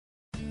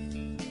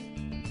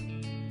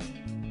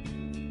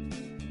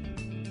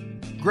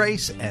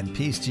Grace and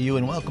peace to you,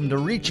 and welcome to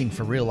Reaching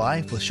for Real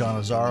Life with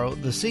Sean Azzaro,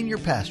 the senior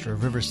pastor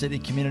of River City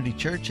Community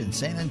Church in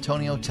San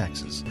Antonio,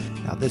 Texas.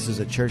 Now, this is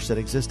a church that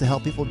exists to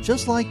help people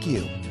just like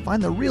you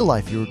find the real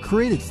life you were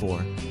created for,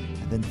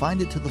 and then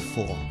find it to the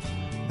full.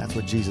 That's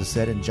what Jesus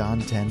said in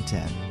John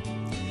 10:10.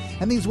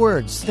 And these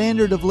words,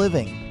 standard of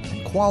living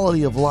and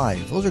quality of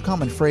life, those are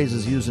common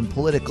phrases used in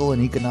political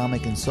and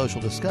economic and social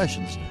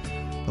discussions.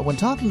 But when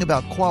talking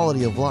about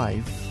quality of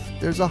life,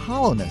 there's a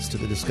hollowness to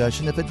the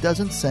discussion if it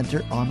doesn't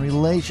center on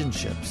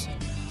relationships.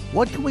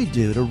 What can we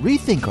do to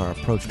rethink our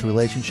approach to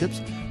relationships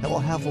that will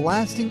have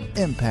lasting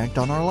impact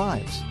on our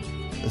lives?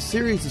 The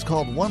series is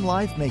called One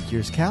Life, Make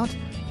Yours Count,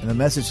 and the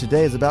message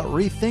today is about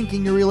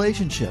rethinking your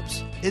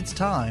relationships. It's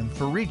time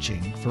for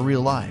Reaching for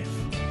Real Life.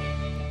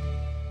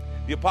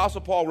 The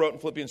Apostle Paul wrote in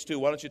Philippians 2.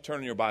 Why don't you turn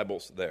in your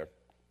Bibles there?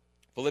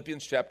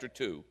 Philippians chapter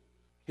 2.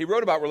 He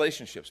wrote about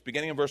relationships.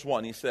 Beginning in verse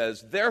 1, he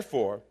says,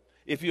 "Therefore,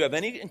 if you have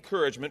any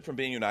encouragement from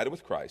being united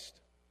with Christ,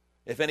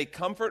 if any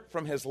comfort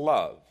from his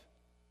love,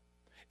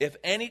 if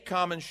any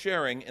common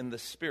sharing in the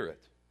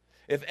Spirit,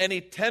 if any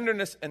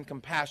tenderness and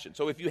compassion."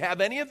 So if you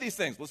have any of these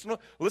things,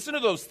 listen to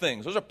those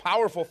things. Those are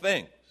powerful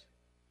things.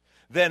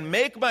 "Then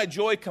make my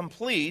joy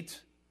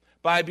complete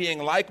by being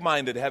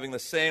like-minded, having the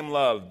same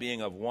love,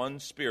 being of one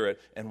spirit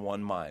and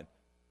one mind."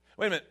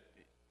 Wait a minute.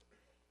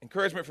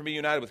 Encouragement from being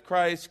united with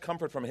Christ,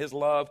 comfort from his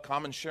love,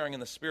 common sharing in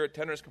the Spirit,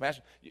 tenderness,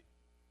 compassion.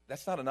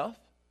 That's not enough?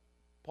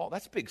 Paul,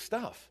 that's big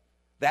stuff.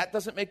 That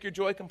doesn't make your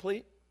joy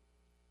complete?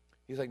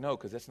 He's like, no,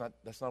 because that's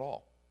not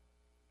all.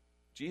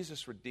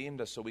 Jesus redeemed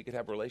us so we could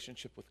have a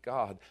relationship with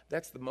God.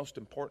 That's the most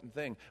important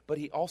thing. But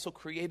he also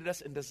created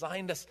us and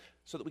designed us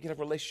so that we could have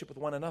a relationship with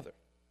one another.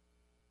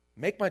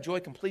 Make my joy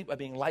complete by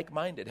being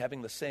like-minded,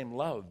 having the same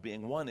love,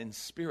 being one in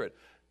spirit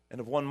and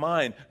of one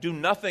mind. Do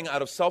nothing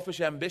out of selfish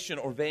ambition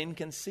or vain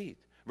conceit.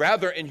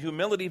 Rather, in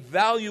humility,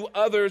 value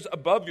others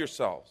above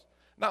yourselves,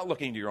 not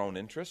looking to your own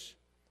interests,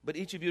 but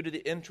each of you to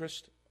the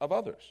interest of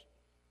others.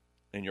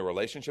 In your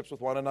relationships with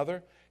one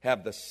another,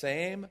 have the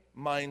same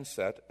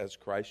mindset as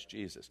Christ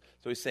Jesus.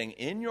 So he's saying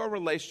in your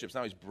relationships,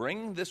 now he's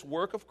bringing this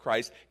work of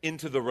Christ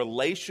into the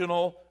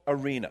relational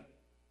arena.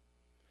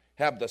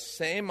 Have the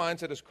same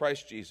mindset as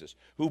Christ Jesus,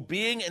 who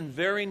being in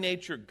very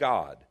nature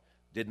God,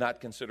 did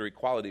not consider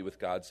equality with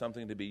God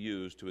something to be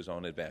used to his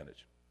own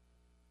advantage.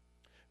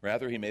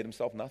 Rather, he made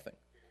himself nothing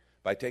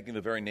by taking the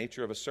very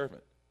nature of a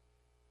servant,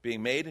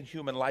 being made in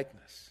human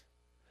likeness.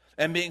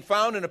 And being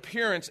found in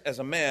appearance as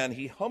a man,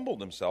 he humbled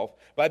himself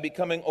by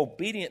becoming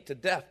obedient to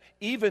death,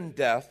 even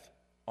death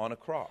on a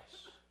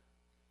cross.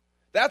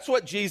 That's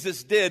what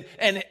Jesus did.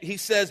 And he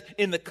says,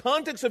 in the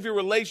context of your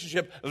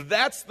relationship,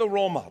 that's the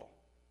role model.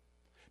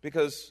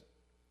 Because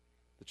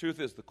the truth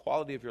is, the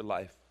quality of your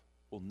life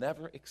will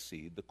never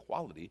exceed the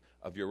quality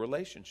of your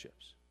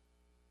relationships.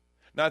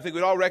 Now, I think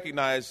we'd all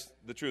recognize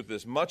the truth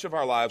is, much of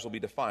our lives will be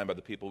defined by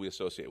the people we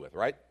associate with,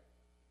 right?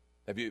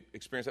 Have you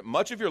experienced that?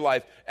 Much of your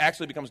life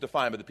actually becomes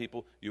defined by the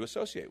people you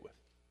associate with.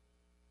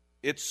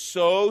 It's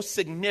so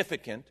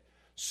significant,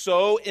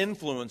 so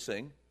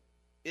influencing,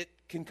 it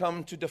can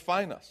come to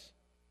define us.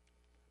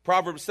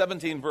 Proverbs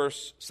 17,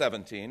 verse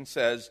 17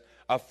 says,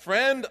 "A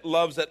friend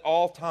loves at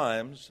all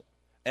times,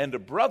 and a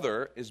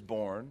brother is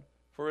born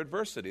for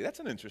adversity." That's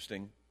an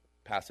interesting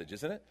passage,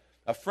 isn't it?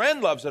 A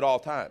friend loves at all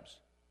times,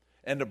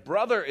 and a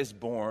brother is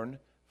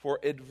born for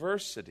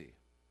adversity.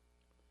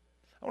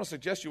 I want to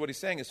suggest to you what he's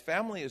saying is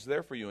family is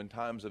there for you in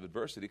times of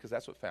adversity because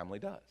that's what family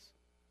does.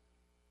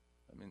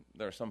 I mean,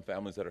 there are some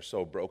families that are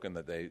so broken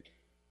that they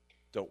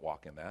don't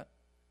walk in that.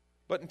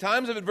 But in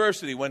times of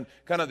adversity, when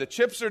kind of the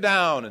chips are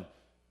down and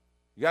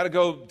you got to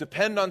go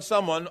depend on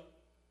someone,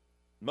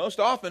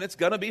 most often it's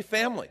going to be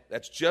family.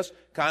 That's just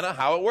kind of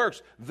how it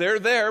works. They're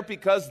there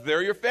because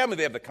they're your family.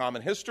 They have the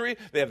common history.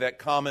 They have that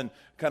common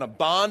kind of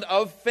bond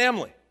of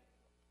family.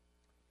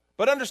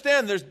 But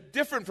understand, there's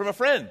different from a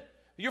friend.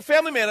 Your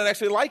family may not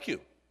actually like you.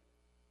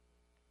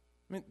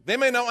 I mean, they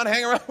may not want to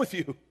hang around with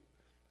you.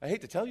 I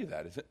hate to tell you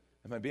that.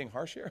 Am I being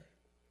harsh here?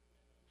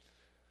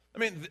 I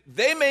mean,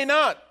 they may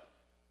not.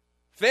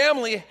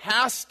 Family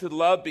has to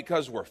love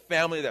because we're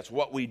family. That's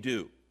what we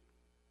do.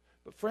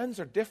 But friends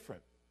are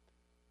different.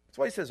 That's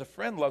why he says a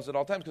friend loves at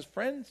all times,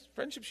 because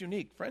friendship's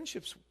unique.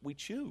 Friendships we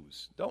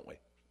choose, don't we?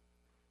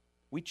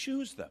 We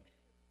choose them.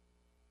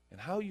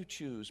 And how you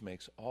choose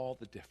makes all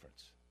the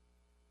difference.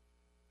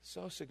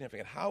 So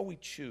significant. How we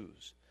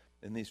choose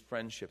in these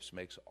friendships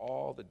makes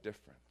all the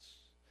difference.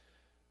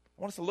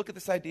 I want us to look at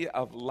this idea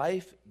of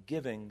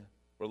life-giving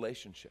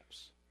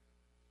relationships.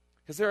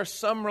 Because there are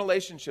some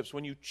relationships,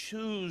 when you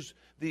choose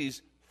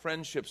these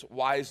friendships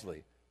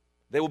wisely,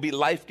 they will be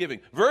life-giving.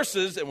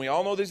 Versus, and we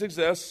all know these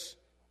exist,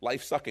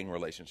 life-sucking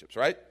relationships,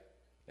 right?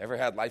 Ever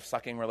had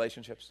life-sucking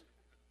relationships?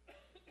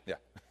 Yeah.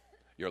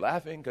 You're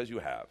laughing because you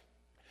have.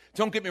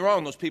 Don't get me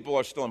wrong, those people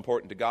are still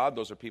important to God.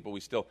 Those are people we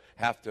still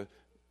have to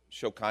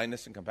show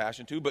kindness and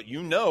compassion to, but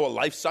you know a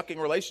life-sucking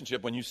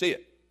relationship when you see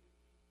it.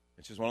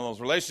 It's just one of those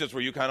relationships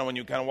where you kind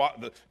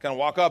of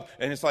walk up,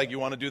 and it's like you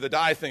want to do the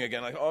die thing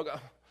again. Like, oh God,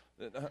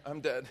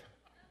 I'm dead.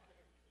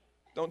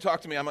 Don't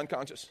talk to me. I'm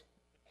unconscious.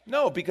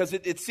 No, because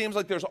it seems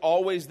like there's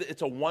always,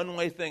 it's a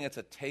one-way thing. It's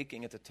a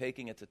taking.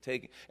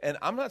 And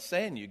I'm not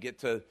saying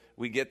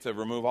we get to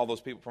remove all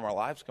those people from our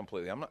lives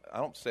completely. I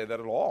don't say that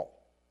at all.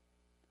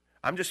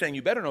 I'm just saying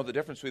you better know the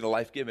difference between the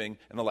life-giving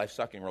and the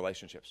life-sucking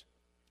relationships.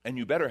 And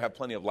you better have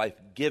plenty of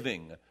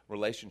life-giving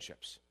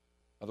relationships.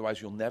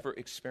 Otherwise, you'll never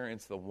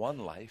experience the one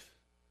life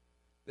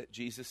that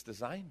Jesus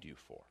designed you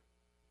for.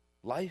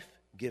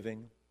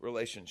 Life-giving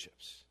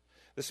relationships.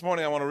 This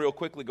morning, I want to real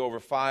quickly go over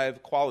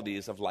 5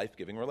 qualities of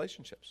life-giving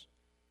relationships.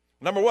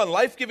 Number 1,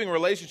 life-giving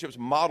relationships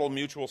model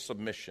mutual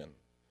submission.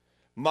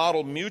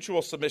 Model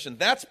mutual submission.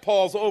 That's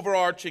Paul's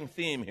overarching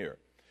theme here.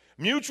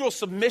 Mutual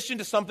submission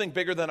to something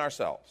bigger than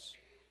ourselves.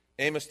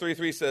 Amos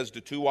 3:3 says,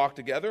 do 2 walk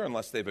together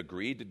unless they've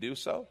agreed to do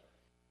so?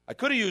 I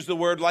could have used the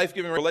word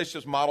life-giving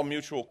relationships model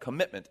mutual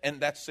commitment,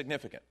 and that's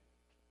significant.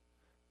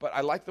 But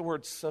I like the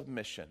word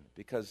submission,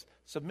 because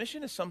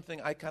submission is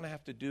something I kind of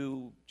have to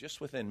do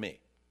just within me.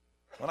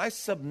 When I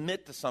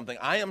submit to something,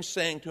 I am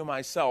saying to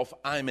myself,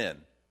 I'm in.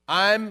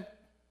 I'm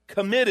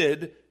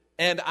committed,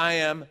 and I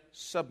am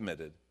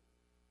submitted.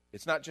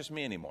 It's not just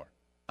me anymore.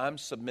 I'm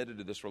submitted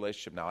to this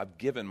relationship now. I've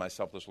given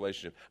myself this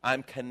relationship.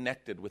 I'm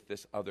connected with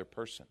this other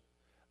person.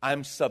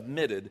 I'm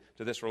submitted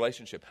to this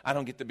relationship. I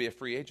don't get to be a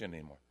free agent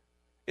anymore.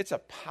 It's a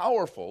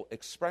powerful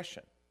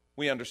expression.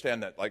 We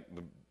understand that, like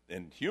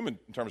in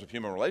terms of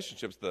human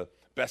relationships, the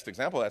best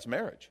example of that's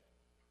marriage.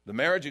 The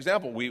marriage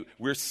example,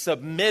 we're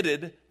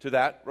submitted to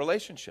that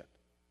relationship.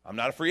 I'm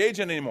not a free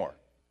agent anymore.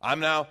 I'm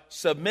now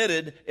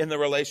submitted in the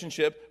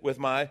relationship with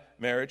my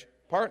marriage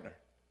partner.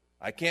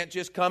 I can't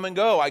just come and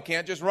go. I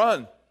can't just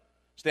run.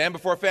 Stand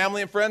before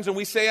family and friends and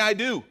we say I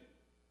do.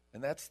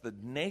 And that's the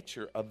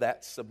nature of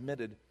that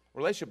submitted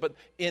relationship. But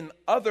in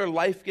other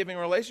life-giving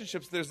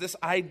relationships, there's this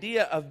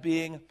idea of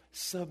being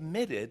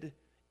submitted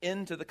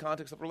into the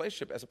context of a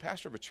relationship. As a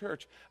pastor of a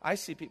church, I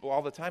see people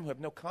all the time who have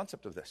no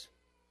concept of this.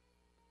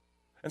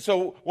 And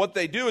so what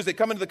they do is they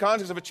come into the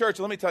context of a church.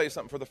 And let me tell you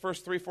something. For the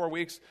first 3-4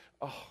 weeks,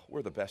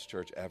 we're the best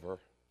church ever.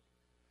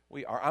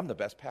 We are. I'm the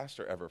best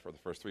pastor ever for the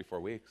first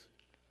 3-4 weeks.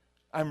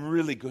 I'm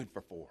really good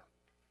for 4.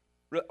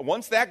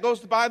 Once that goes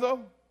by,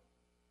 though,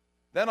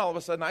 then all of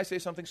a sudden I say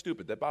something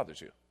stupid that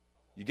bothers you.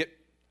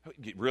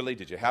 Really?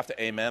 Did you have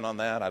to amen on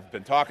that? I've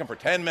been talking for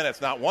 10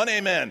 minutes, not one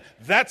amen.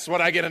 That's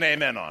what I get an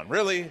amen on.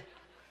 Really?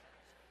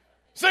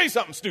 Say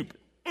something stupid.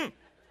 Yeah,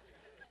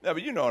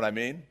 but you know what I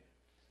mean.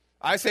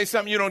 I say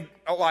something you don't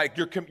like.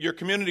 Your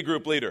community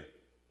group leader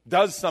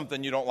does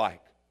something you don't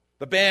like.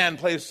 The band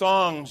plays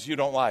songs you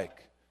don't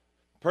like.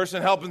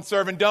 Person helping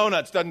serving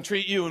donuts doesn't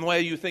treat you in the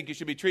way you think you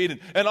should be treated.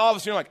 And all of a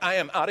sudden you're like, I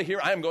am out of here.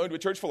 I am going to a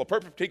church full of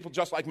perfect people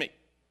just like me.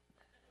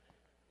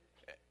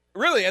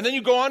 Really, and then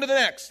you go on to the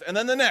next, and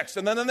then the next,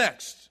 and then the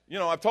next. You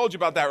know, I've told you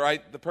about that,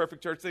 right? The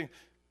perfect church thing.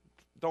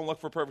 Don't look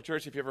for a perfect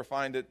church. If you ever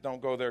find it,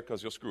 don't go there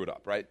because you'll screw it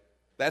up, right?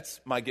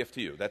 That's my gift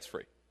to you. That's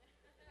free.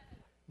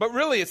 But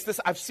really, it's this.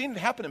 I've seen it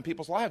happen in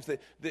people's lives.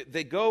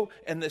 They go,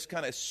 and this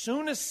kind of, as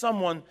soon as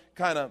someone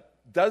kind of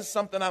does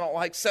something I don't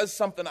like, says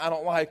something I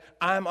don't like,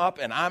 I'm up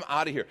and I'm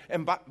out of here.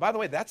 And by the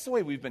way, that's the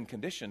way we've been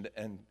conditioned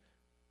and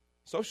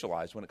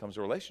socialized when it comes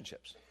to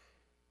relationships.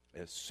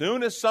 As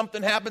soon as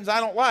something happens I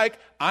don't like,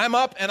 I'm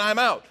up and I'm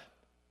out.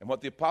 And what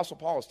the Apostle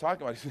Paul is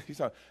talking about, he's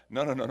talking,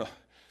 no.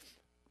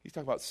 He's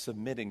talking about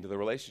submitting to the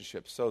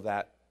relationship so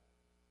that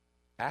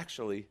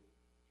actually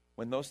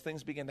when those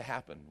things begin to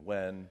happen,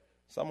 when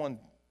someone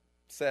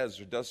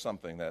says or does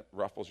something that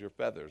ruffles your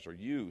feathers, or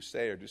you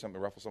say or do something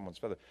that ruffles someone's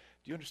feather,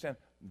 do you understand?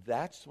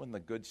 That's when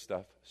the good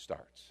stuff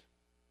starts.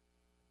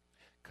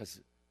 Because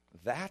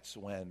that's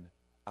when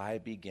I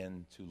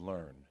begin to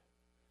learn.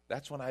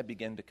 That's when I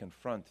begin to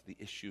confront the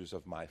issues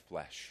of my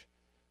flesh,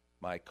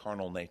 my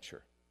carnal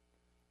nature.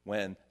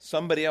 When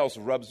somebody else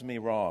rubs me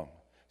wrong,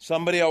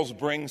 somebody else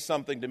brings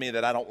something to me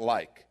that I don't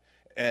like,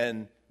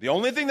 and the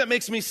only thing that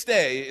makes me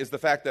stay is the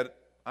fact that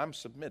I'm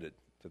submitted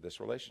to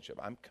this relationship.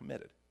 I'm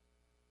committed.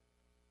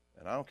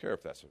 And I don't care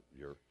if that's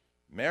your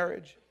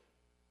marriage.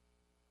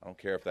 I don't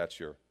care if that's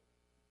your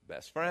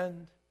best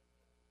friend.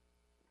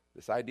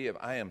 This idea of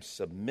I am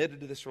submitted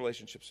to this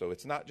relationship, so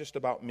it's not just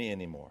about me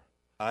anymore.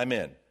 I'm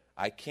in.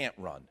 I can't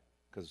run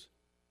because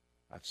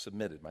I've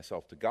submitted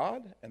myself to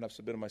God and I've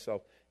submitted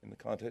myself in the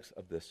context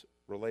of this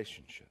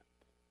relationship.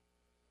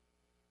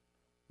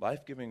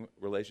 Life-giving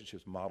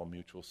relationships model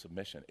mutual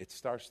submission. It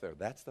starts there.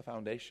 That's the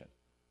foundation.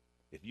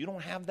 If you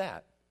don't have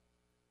that,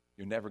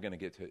 you're never going to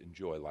get to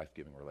enjoy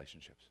life-giving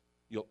relationships.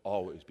 You'll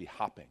always be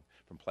hopping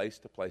from place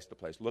to place to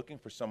place, looking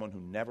for someone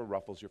who never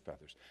ruffles your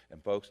feathers.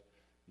 And folks,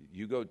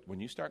 when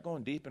you start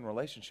going deep in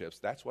relationships,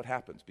 that's what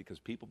happens because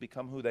people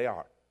become who they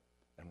are.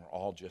 And we're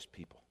all just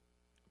people.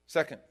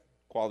 Second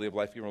quality of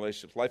life-giving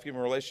relationships. Life-giving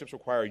relationships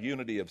require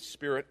unity of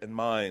spirit and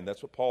mind.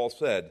 That's what Paul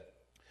said.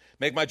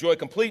 Make my joy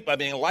complete by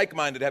being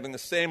like-minded, having the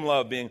same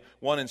love, being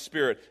one in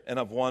spirit and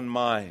of one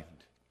mind.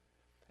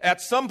 At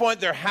some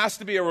point, there has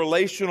to be a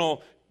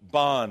relational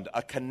bond,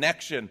 a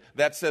connection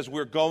that says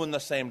we're going the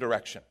same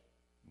direction.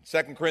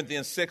 In 2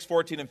 Corinthians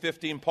 6:14 and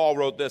 15, Paul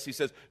wrote this. He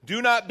says,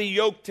 do not be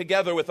yoked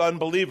together with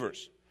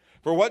unbelievers.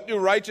 For what do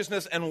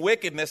righteousness and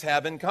wickedness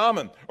have in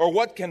common? Or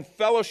what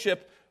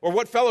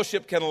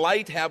fellowship can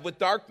light have with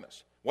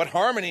darkness? What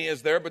harmony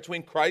is there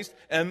between Christ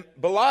and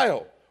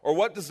Belial? Or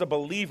what does a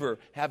believer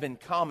have in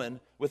common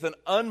with an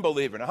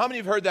unbeliever? Now, how many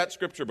of you have heard that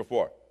scripture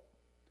before?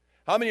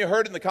 How many of you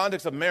heard it in the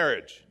context of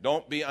marriage?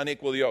 Don't be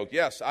unequally yoked.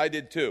 Yes, I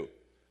did too.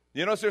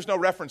 You notice there's no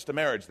reference to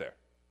marriage there.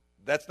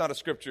 That's not a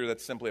scripture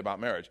that's simply about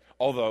marriage,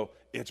 although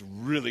it's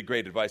really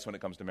great advice when it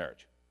comes to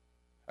marriage.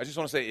 I just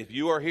want to say, if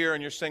you are here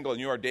and you're single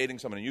and you are dating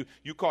someone, and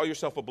you call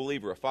yourself a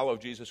believer, a follower of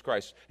Jesus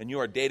Christ, and you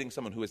are dating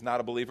someone who is not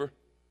a believer,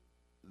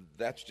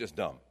 that's just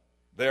dumb.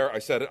 There, I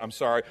said it. I'm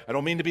sorry. I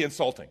don't mean to be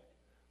insulting.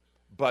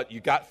 But you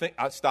got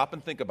stop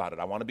and think about it.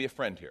 I want to be a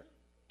friend here.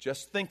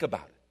 Just think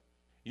about it.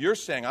 You're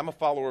saying, I'm a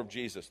follower of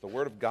Jesus. The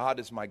Word of God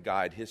is my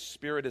guide. His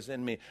Spirit is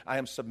in me. I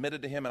am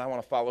submitted to Him, and I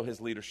want to follow His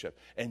leadership.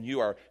 And you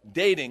are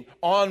dating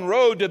en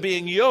road to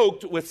being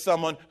yoked with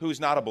someone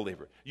who's not a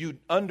believer. You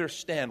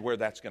understand where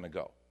that's going to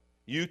go.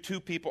 You two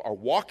people are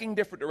walking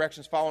different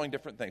directions, following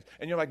different things.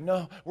 And you're like,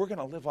 no, we're going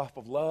to live off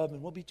of love,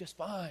 and we'll be just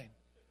fine.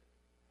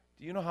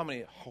 Do you know how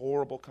many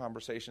horrible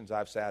conversations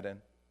I've sat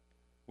in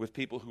with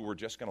people who were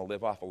just going to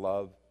live off of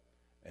love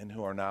and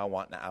who are now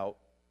wanting out,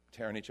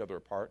 tearing each other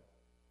apart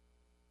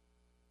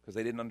because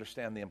they didn't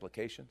understand the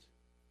implications?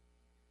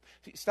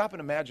 Stop and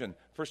imagine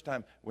first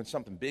time when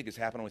something big is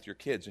happening with your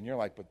kids and you're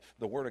like, but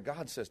the Word of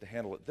God says to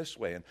handle it this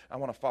way, and I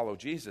want to follow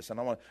Jesus, and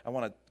I want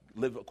to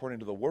live according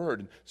to the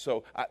Word, and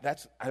so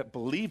I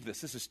believe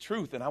this is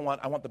truth, and I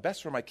want the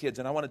best for my kids,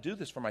 and I want to do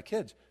this for my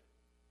kids.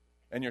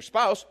 And your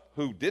spouse,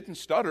 who didn't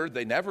stutter,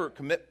 they never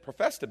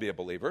profess to be a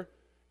believer,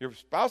 your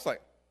spouse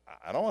like,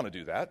 I don't want to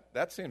do that.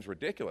 That seems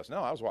ridiculous. No,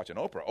 I was watching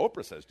Oprah.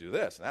 Oprah says do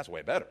this, and that's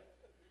way better.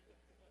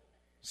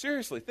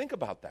 Seriously, think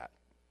about that.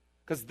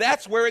 Because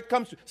that's where it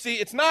comes to. See,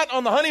 it's not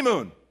on the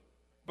honeymoon.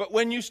 But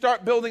when you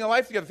start building a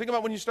life together, think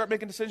about when you start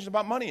making decisions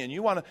about money and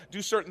you want to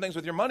do certain things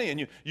with your money,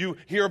 and you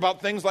hear about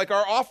things like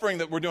our offering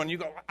that we're doing. You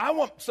go, I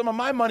want some of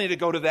my money to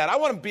go to that. I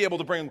want to be able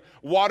to bring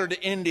water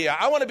to India.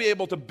 I want to be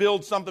able to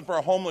build something for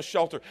a homeless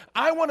shelter.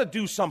 I want to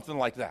do something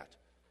like that.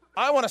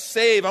 I want to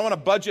save. I want to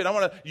budget. I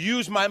want to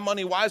use my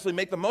money wisely,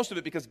 make the most of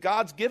it, because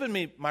God's given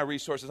me my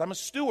resources. I'm a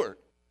steward,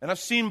 and I've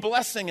seen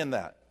blessing in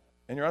that.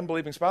 And your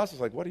unbelieving spouse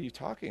is like, what are you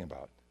talking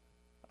about?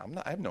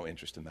 I have no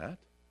interest in that.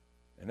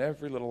 And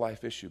every little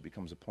life issue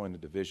becomes a point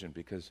of division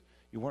because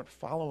you weren't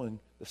following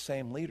the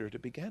same leader to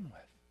begin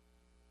with.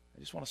 I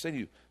just want to say to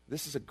you,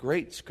 this is a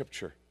great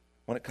scripture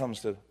when it comes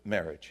to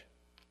marriage.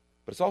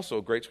 But it's also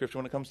a great scripture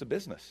when it comes to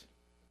business.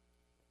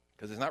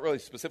 Because it's not really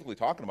specifically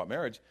talking about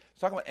marriage. It's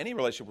talking about any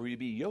relationship where you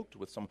be yoked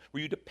with someone,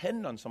 where you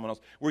depend on someone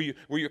else, where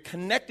you're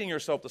connecting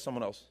yourself to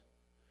someone else.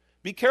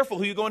 Be careful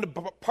who you go into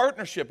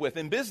partnership with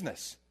in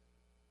business.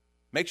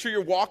 Make sure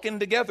you're walking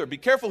together. Be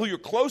careful who your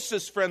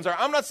closest friends are.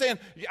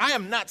 I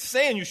am not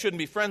saying you shouldn't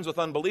be friends with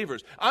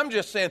unbelievers. I'm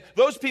just saying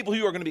those people who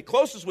you are going to be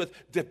closest with,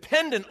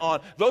 dependent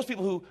on, those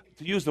people who,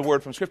 to use the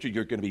word from Scripture,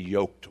 you're going to be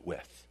yoked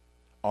with,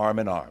 arm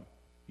in arm.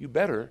 You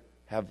better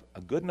have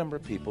a good number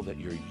of people that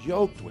you're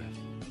yoked with,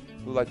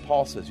 who, like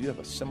Paul says, you have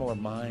a similar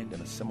mind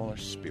and a similar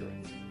spirit.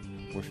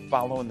 We're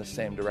following the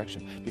same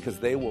direction because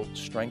they will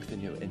strengthen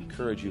you,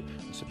 encourage you,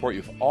 and support you.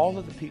 If all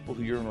of the people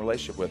who you're in a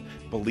relationship with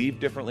believe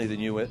differently than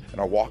you and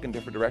are walking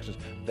different directions,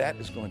 that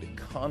is going to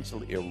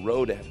constantly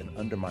erode and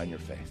undermine your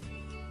faith.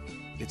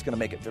 It's going to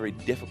make it very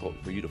difficult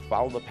for you to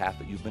follow the path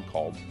that you've been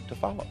called to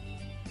follow.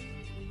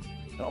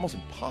 It's almost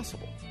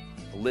impossible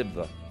to live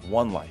the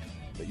one life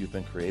that you've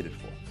been created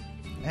for.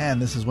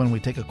 And this is when we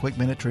take a quick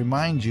minute to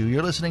remind you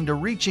you're listening to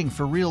Reaching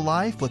for Real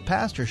Life with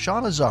Pastor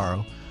Sean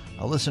Azzaro,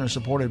 a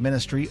listener-supported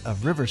ministry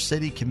of River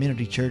City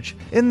Community Church,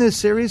 in this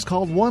series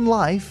called One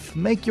Life,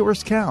 Make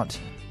Yours Count,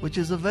 which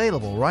is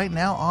available right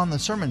now on the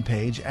sermon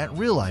page at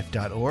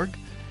reallife.org.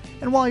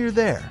 And while you're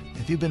there,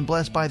 if you've been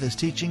blessed by this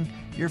teaching,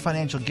 your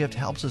financial gift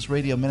helps this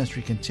radio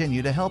ministry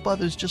continue to help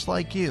others just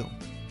like you.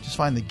 Just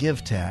find the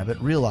Give tab at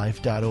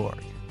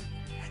reallife.org.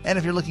 And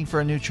if you're looking for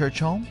a new church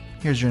home,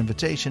 here's your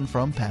invitation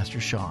from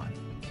Pastor Sean.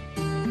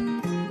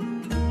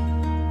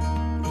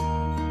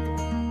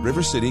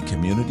 River City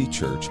Community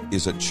Church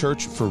is a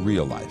church for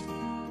real life.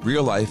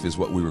 Real life is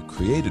what we were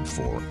created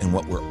for and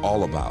what we're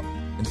all about.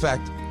 In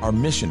fact, our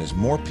mission is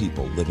more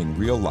people living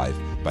real life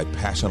by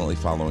passionately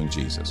following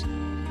Jesus.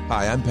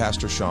 Hi, I'm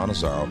Pastor Sean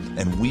Azzaro,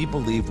 and we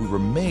believe we were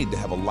made to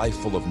have a life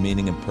full of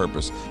meaning and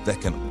purpose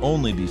that can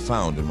only be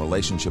found in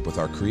relationship with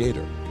our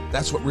Creator.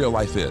 That's what real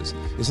life is.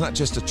 It's not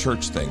just a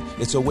church thing.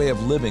 It's a way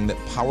of living that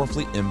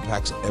powerfully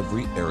impacts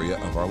every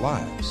area of our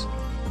lives.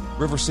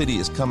 River City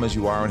is come as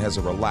you are and has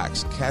a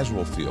relaxed,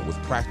 casual feel with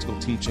practical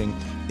teaching,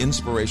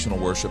 inspirational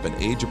worship, and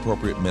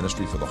age-appropriate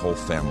ministry for the whole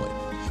family.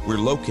 We're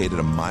located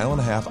a mile and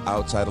a half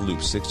outside of Loop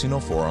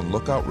 1604 on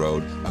Lookout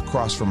Road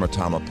across from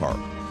Retama Park.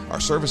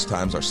 Our service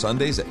times are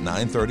Sundays at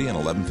 9:30 and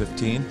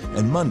 11:15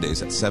 and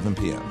Mondays at 7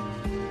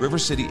 p.m. River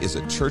City is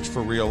a church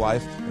for real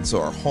life, and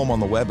so our home on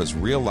the web is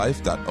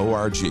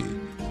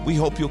reallife.org. We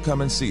hope you'll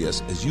come and see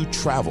us as you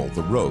travel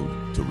the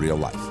road to real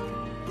life.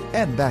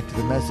 And back to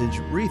the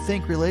message,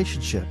 Rethink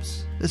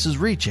Relationships. This is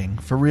Reaching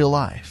for Real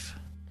Life.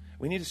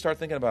 We need to start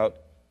thinking about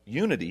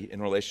unity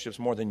in relationships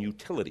more than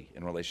utility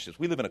in relationships.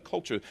 We live in a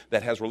culture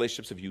that has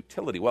relationships of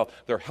utility. Well,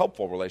 they're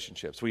helpful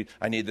relationships.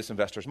 I need this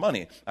investor's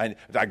money.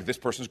 This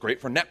person's great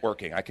for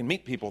networking. I can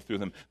meet people through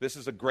them. This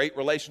is a great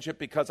relationship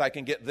because I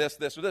can get this,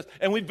 this, or this.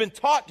 And we've been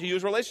taught to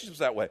use relationships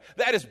that way.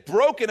 That is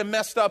broken and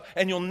messed up,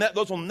 and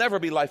those will never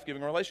be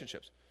life-giving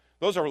relationships.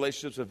 Those are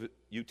relationships of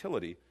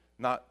utility,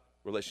 not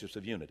relationships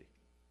of unity.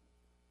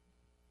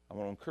 I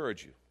want to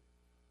encourage you.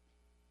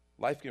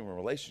 Life-giving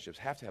relationships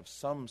have to have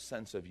some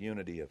sense of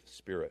unity of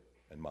spirit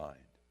and mind.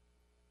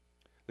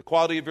 The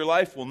quality of your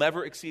life will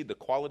never exceed the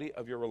quality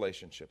of your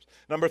relationships.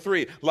 Number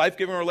 3,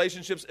 life-giving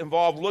relationships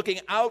involve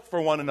looking out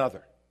for one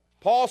another.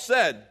 Paul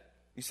said,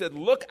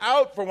 look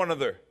out for one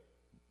another.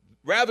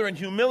 Rather, in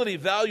humility,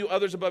 value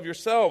others above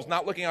yourselves,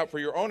 not looking out for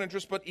your own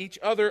interests, but each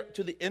other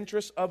to the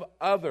interests of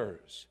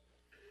others.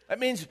 That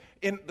means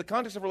in the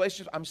context of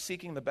relationships, I'm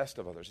seeking the best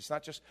of others. It's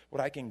not just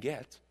what I can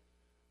get,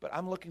 but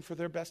I'm looking for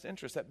their best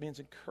interest. That means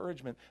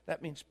encouragement.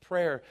 That means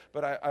prayer.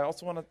 But I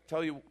also want to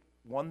tell you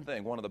one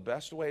thing. One of the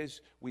best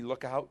ways we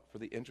look out for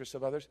the interests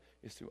of others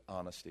is through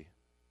honesty.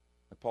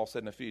 Like Paul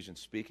said in Ephesians,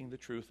 speaking the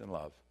truth in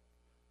love.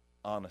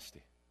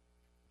 Honesty.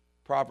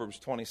 Proverbs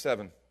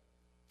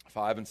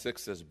 27:5-6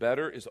 says,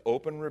 better is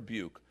open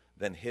rebuke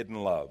than hidden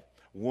love.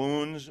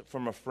 Wounds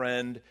from a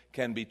friend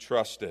can be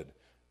trusted,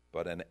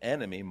 but an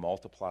enemy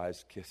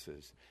multiplies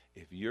kisses.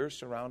 If you're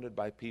surrounded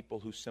by people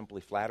who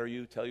simply flatter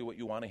you, tell you what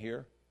you want to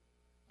hear,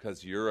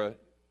 because you're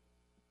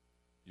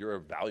a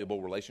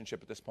valuable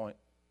relationship at this point,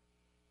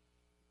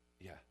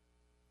 yeah,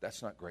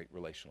 that's not great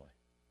relationally.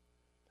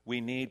 We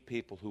need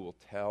people who will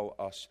tell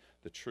us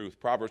the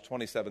truth. Proverbs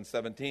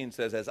 27:17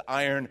 says, as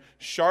iron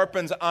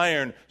sharpens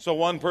iron, so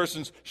one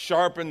person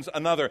sharpens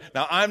another.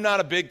 Now, I'm not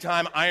a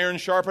big-time iron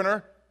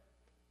sharpener,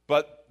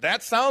 but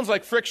that sounds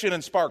like friction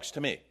and sparks to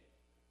me.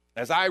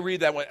 As I read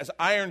that way, as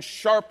iron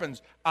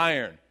sharpens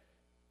iron,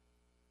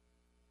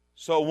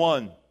 so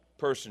one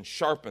person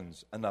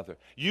sharpens another.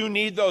 You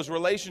need those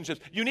relationships.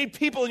 You need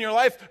people in your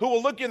life who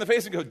will look you in the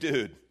face and go,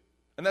 dude.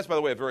 And that's, by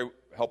the way, a very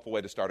helpful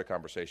way to start a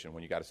conversation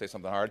when you got to say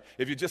something hard.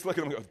 If you just look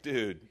at them and go,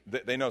 dude,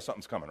 they know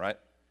something's coming, right?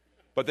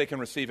 But they can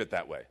receive it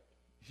that way.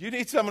 You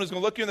need someone who's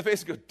going to look you in the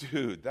face and go,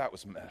 dude, that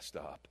was messed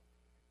up.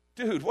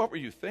 Dude, what were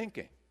you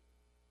thinking?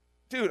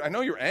 Dude, I know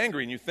you're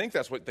angry and you think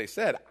that's what they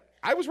said.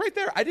 I was right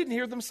there. I didn't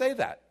hear them say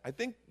that. I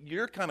think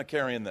you're kind of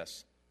carrying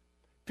this.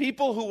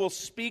 People who will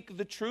speak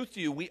the truth to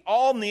you. We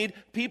all need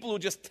people who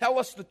just tell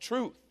us the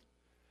truth.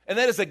 And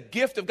that is a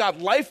gift of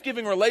God.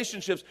 Life-giving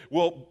relationships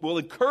will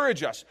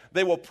encourage us.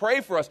 They will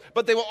pray for us,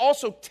 but they will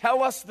also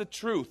tell us the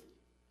truth.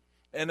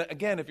 And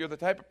again, if you're the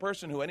type of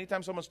person who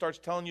anytime someone starts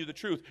telling you the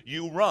truth,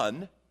 you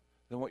run,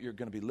 then what you're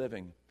going to be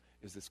living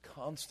is this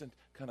constant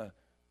kind of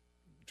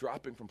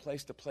dropping from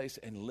place to place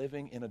and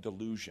living in a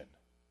delusion.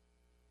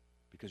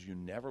 Because you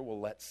never will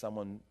let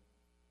someone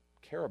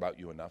care about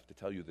you enough to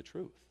tell you the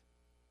truth.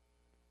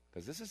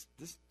 Because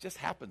this just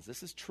happens.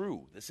 This is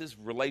true. This is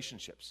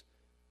relationships.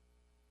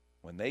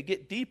 When they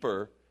get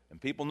deeper and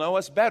people know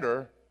us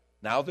better,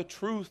 now the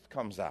truth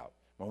comes out.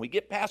 When we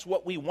get past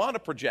what we want to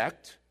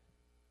project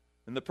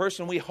and the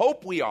person we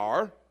hope we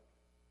are,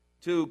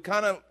 to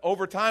kind of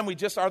over time we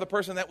just are the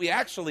person that we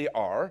actually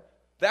are,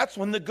 that's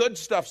when the good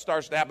stuff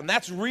starts to happen.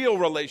 That's real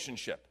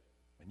relationship.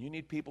 And you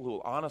need people who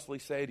will honestly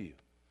say to you,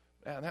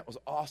 man, that was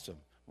awesome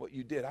what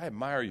you did. I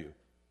admire you.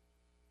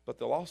 But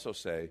they'll also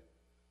say,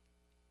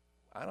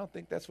 I don't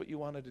think that's what you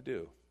wanted to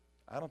do.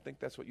 I don't think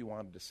that's what you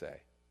wanted to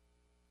say.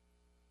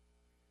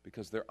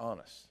 Because they're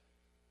honest.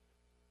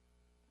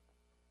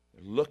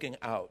 They're looking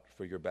out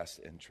for your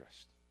best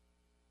interest.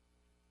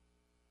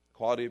 The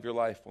quality of your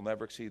life will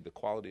never exceed the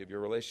quality of your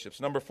relationships.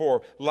 Number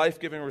 4,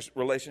 life-giving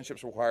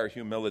relationships require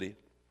humility.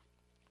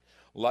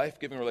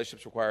 Life-giving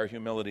relationships require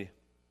humility.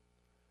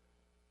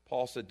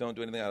 Paul said, don't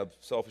do anything out of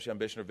selfish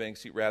ambition or vain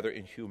conceit. Rather,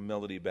 in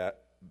humility,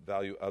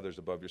 value others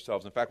above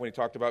yourselves. In fact, when he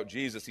talked about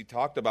Jesus, he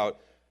talked about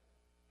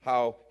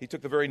how he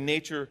took the very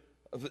nature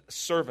of a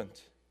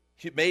servant.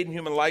 Made in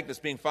human likeness,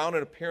 being found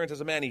in appearance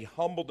as a man, he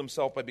humbled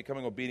himself by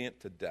becoming obedient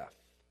to death.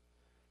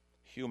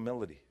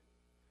 Humility.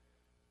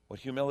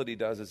 What humility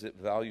does is it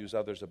values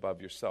others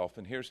above yourself.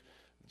 And here's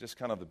just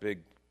kind of the big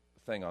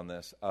thing on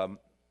this.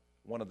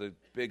 One of the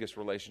biggest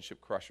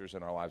relationship crushers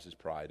in our lives is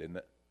pride, isn't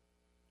it?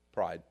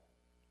 Pride,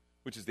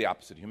 which is the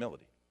opposite of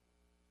humility.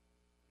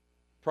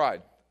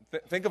 Pride.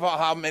 Think of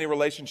how many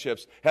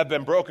relationships have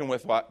been broken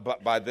with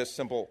by this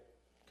simple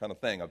kind of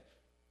thing of,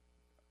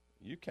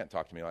 you can't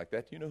talk to me like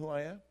that. Do you know who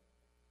I am?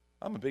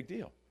 I'm a big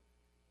deal.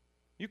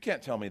 You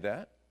can't tell me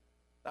that.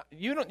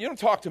 You don't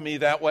talk to me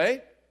that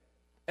way.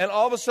 And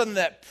all of a sudden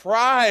that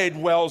pride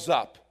wells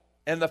up.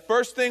 And the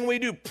first thing we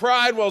do,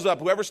 pride wells up.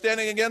 Whoever's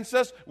standing against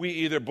us, we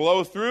either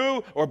blow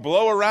through or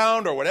blow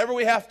around or whatever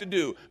we have to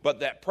do.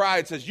 But that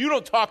pride says, you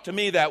don't talk to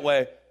me that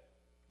way.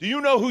 Do you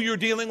know who you're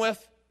dealing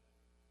with?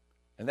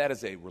 And that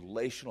is a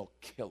relational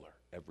killer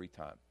every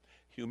time.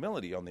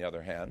 Humility, on the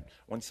other hand,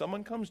 when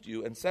someone comes to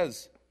you and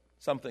says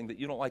something that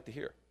you don't like to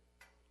hear.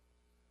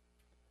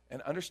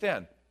 And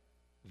understand,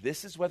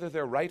 this is whether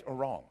they're right or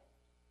wrong.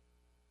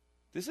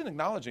 This isn't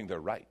acknowledging they're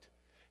right.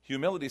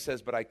 Humility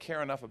says, but I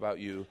care enough about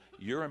you.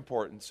 You're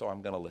important, so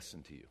I'm going to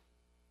listen to you.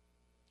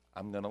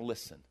 I'm going to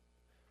listen.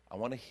 I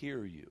want to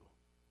hear you.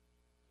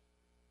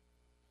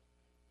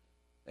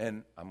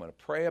 And I'm going to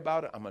pray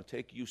about it. I'm going to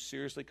take you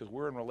seriously because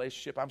we're in a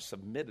relationship. I'm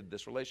submitted to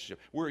this relationship.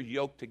 We're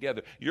yoked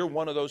together. You're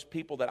one of those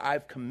people that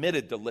I've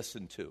committed to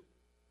listen to.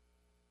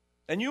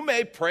 And you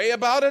may pray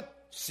about it,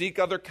 seek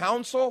other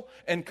counsel,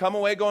 and come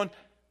away going,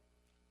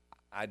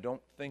 I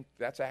don't think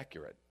that's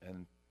accurate.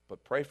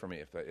 But pray for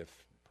me. If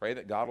pray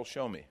that God will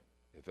show me.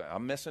 If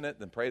I'm missing it,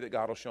 then pray that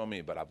God will show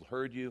me. But I've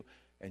heard you,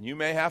 and you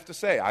may have to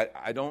say,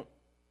 I don't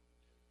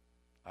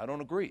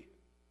agree.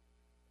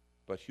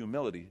 But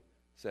humility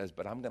says,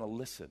 but I'm going to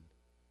listen,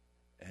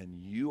 and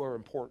you are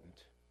important.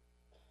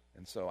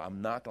 And so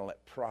I'm not going to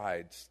let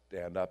pride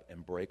stand up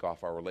and break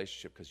off our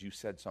relationship because you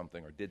said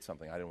something or did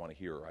something I didn't want to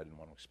hear or I didn't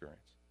want to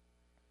experience.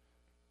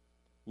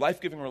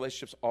 Life-giving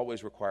relationships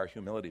always require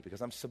humility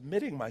because I'm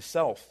submitting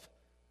myself.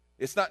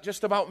 It's not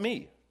just about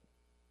me,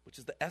 which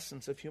is the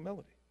essence of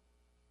humility.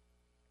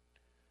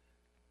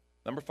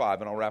 Number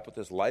 5, and I'll wrap with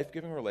this,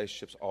 life-giving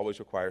relationships always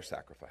require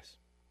sacrifice.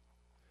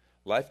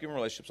 Life-giving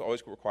relationships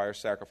always require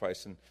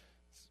sacrifice, and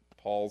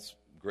Paul's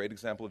great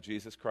example of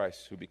Jesus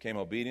Christ, who became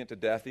obedient to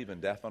death,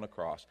 even death on a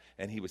cross,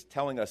 and he was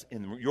telling us,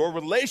 in your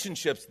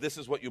relationships, this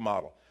is what you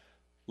model.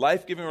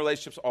 Life-giving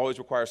relationships always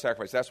require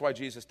sacrifice. That's why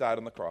Jesus died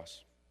on the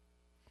cross.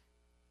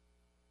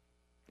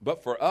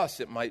 But for us,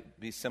 it might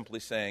be simply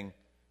saying,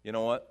 you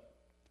know what?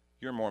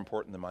 You're more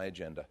important than my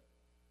agenda.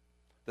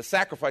 The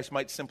sacrifice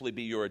might simply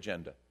be your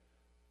agenda.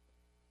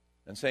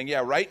 And saying,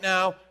 yeah, right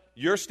now,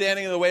 you're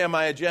standing in the way of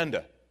my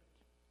agenda.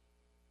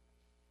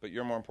 But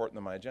you're more important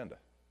than my agenda.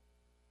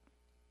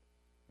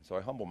 And so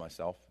I humble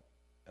myself,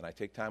 and I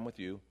take time with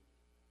you.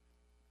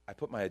 I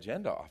put my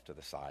agenda off to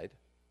the side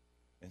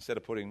instead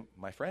of putting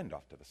my friend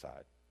off to the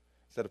side.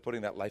 Instead of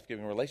putting that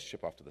life-giving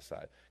relationship off to the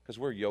side. Because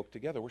we're yoked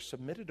together. We're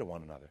submitted to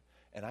one another.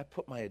 And I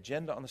put my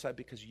agenda on the side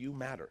because you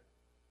matter.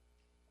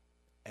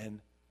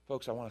 And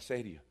folks, I want to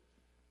say to you,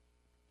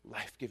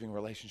 life-giving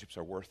relationships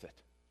are worth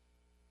it.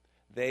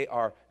 They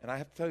are, and I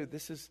have to tell you,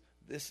 this is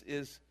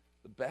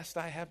the best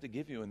I have to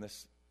give you in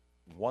this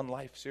One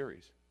Life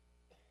series.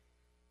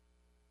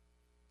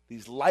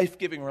 These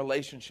life-giving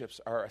relationships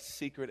are a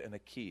secret and a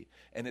key,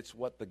 and it's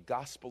what the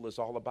gospel is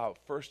all about.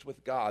 First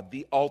with God,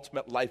 the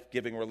ultimate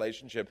life-giving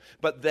relationship,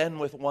 but then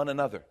with one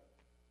another.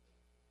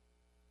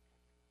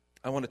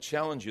 I want to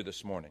challenge you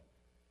this morning.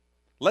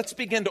 Let's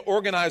begin to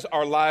organize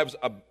our lives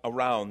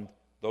around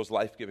those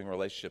life-giving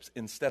relationships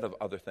instead of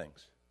other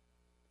things.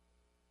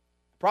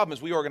 The problem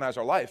is we organize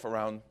our life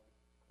around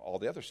all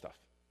the other stuff.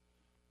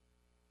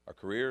 Our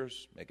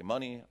careers, making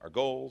money, our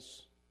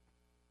goals,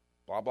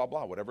 blah, blah,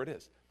 blah, whatever it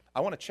is.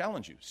 I want to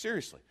challenge you,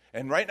 seriously.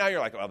 And right now you're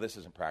like, oh, this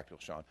isn't practical,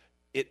 Sean.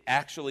 It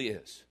actually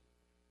is.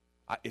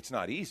 It's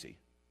not easy.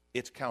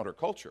 It's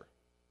counterculture.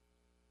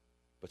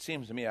 But it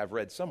seems to me I've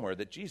read somewhere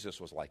that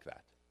Jesus was like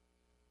that.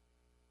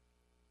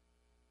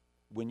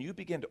 When you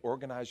begin to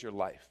organize your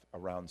life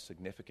around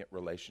significant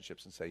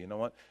relationships and say, you know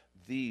what,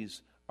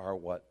 these are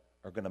what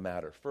are going to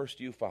matter. First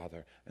you,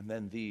 Father, and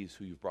then these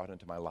who you've brought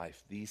into my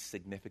life, these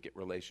significant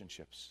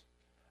relationships.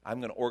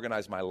 I'm going to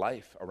organize my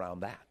life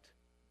around that.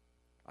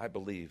 I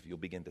believe you'll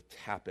begin to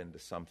tap into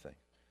something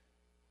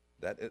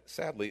that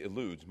sadly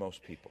eludes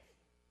most people.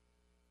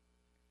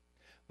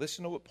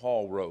 Listen to what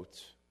Paul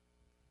wrote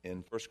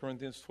in 1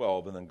 Corinthians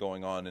 12 and then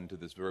going on into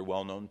this very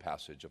well-known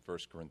passage of 1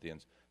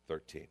 Corinthians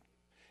 13.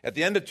 At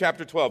the end of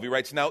chapter 12, he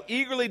writes, now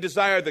eagerly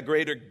desire the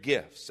greater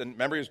gifts. And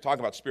remember, he was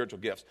talking about spiritual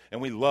gifts.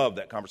 And we love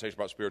that conversation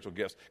about spiritual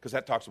gifts because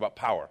that talks about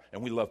power.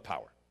 And we love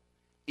power.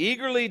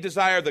 Eagerly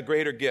desire the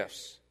greater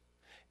gifts.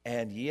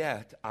 And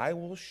yet, I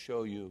will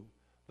show you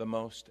the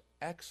most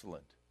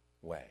excellent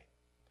way.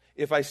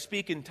 If I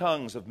speak in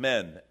tongues of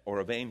men or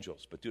of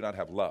angels, but do not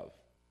have love,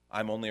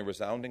 I'm only a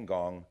resounding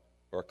gong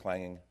or a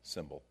clanging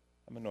cymbal.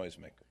 I'm a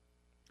noisemaker.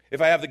 If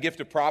I have the gift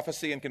of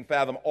prophecy and can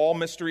fathom all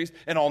mysteries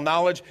and all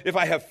knowledge, if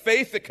I have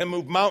faith that can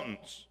move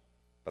mountains,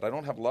 but I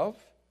don't have love,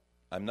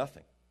 I'm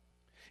nothing.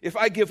 If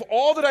I give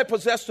all that I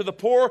possess to the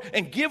poor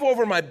and give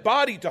over my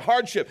body to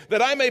hardship,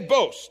 that I may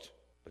boast,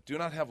 but do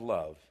not have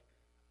love,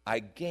 I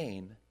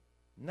gain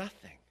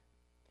nothing.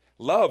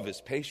 Love is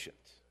patient.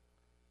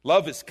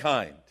 Love is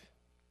kind,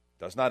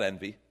 does not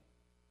envy,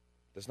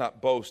 does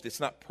not boast, it's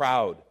not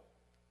proud,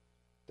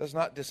 does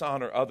not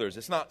dishonor others,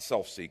 it's not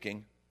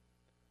self-seeking.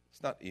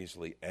 It's not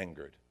easily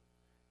angered.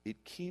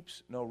 It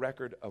keeps no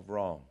record of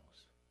wrongs.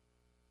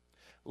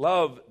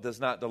 Love does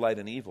not delight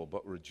in evil,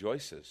 but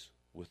rejoices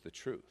with the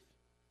truth.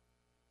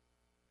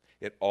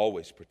 It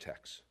always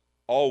protects,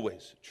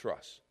 always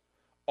trusts,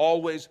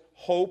 always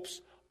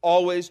hopes,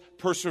 always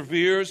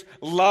perseveres.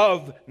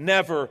 Love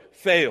never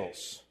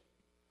fails.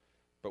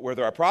 But where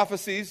there are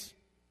prophecies,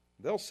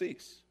 they'll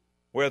cease.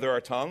 Where there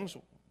are tongues,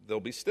 they'll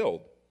be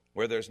stilled.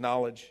 Where there's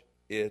knowledge,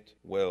 it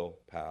will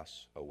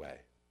pass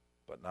away.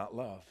 But not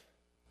love.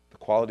 The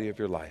quality of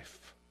your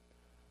life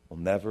will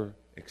never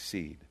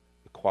exceed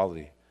the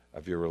quality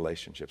of your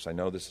relationships. I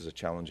know this is a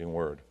challenging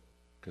word.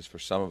 Because for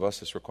some of us,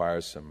 this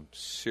requires some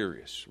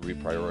serious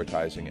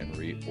reprioritizing and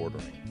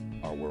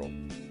reordering our world.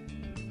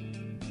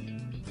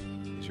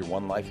 Is your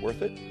one life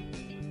worth it?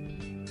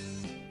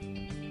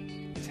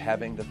 Is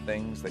having the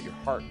things that your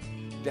heart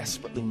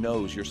desperately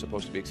knows you're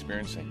supposed to be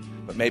experiencing,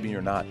 but maybe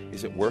you're not,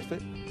 is it worth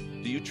it?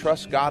 Do you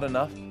trust God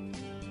enough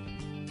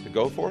to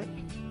go for it?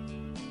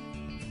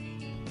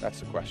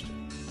 That's the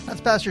question. That's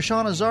Pastor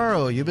Sean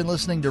Azzaro. You've been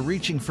listening to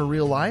Reaching for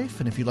Real Life,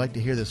 and if you'd like to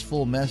hear this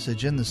full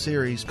message in the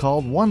series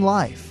called One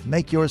Life,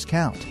 Make Yours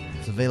Count,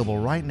 it's available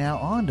right now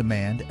on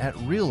demand at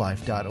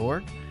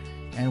reallife.org.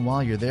 And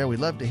while you're there, we'd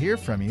love to hear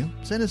from you.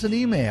 Send us an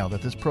email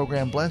that this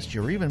program blessed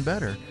you, or even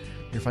better,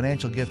 your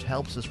financial gift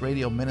helps this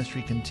radio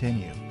ministry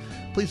continue.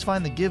 Please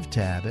find the Give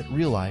tab at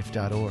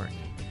reallife.org.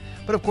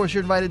 But of course,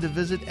 you're invited to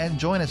visit and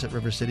join us at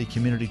River City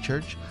Community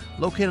Church,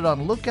 located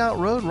on Lookout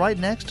Road right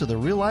next to the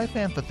Real Life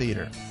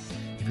Amphitheater.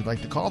 If you'd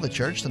like to call the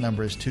church, the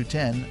number is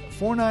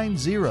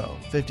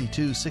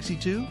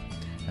 210-490-5262.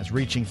 As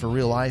Reaching for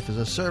Real Life is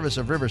a service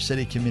of River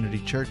City Community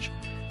Church.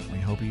 We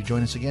hope you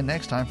join us again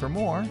next time for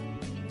more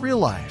Real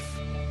Life.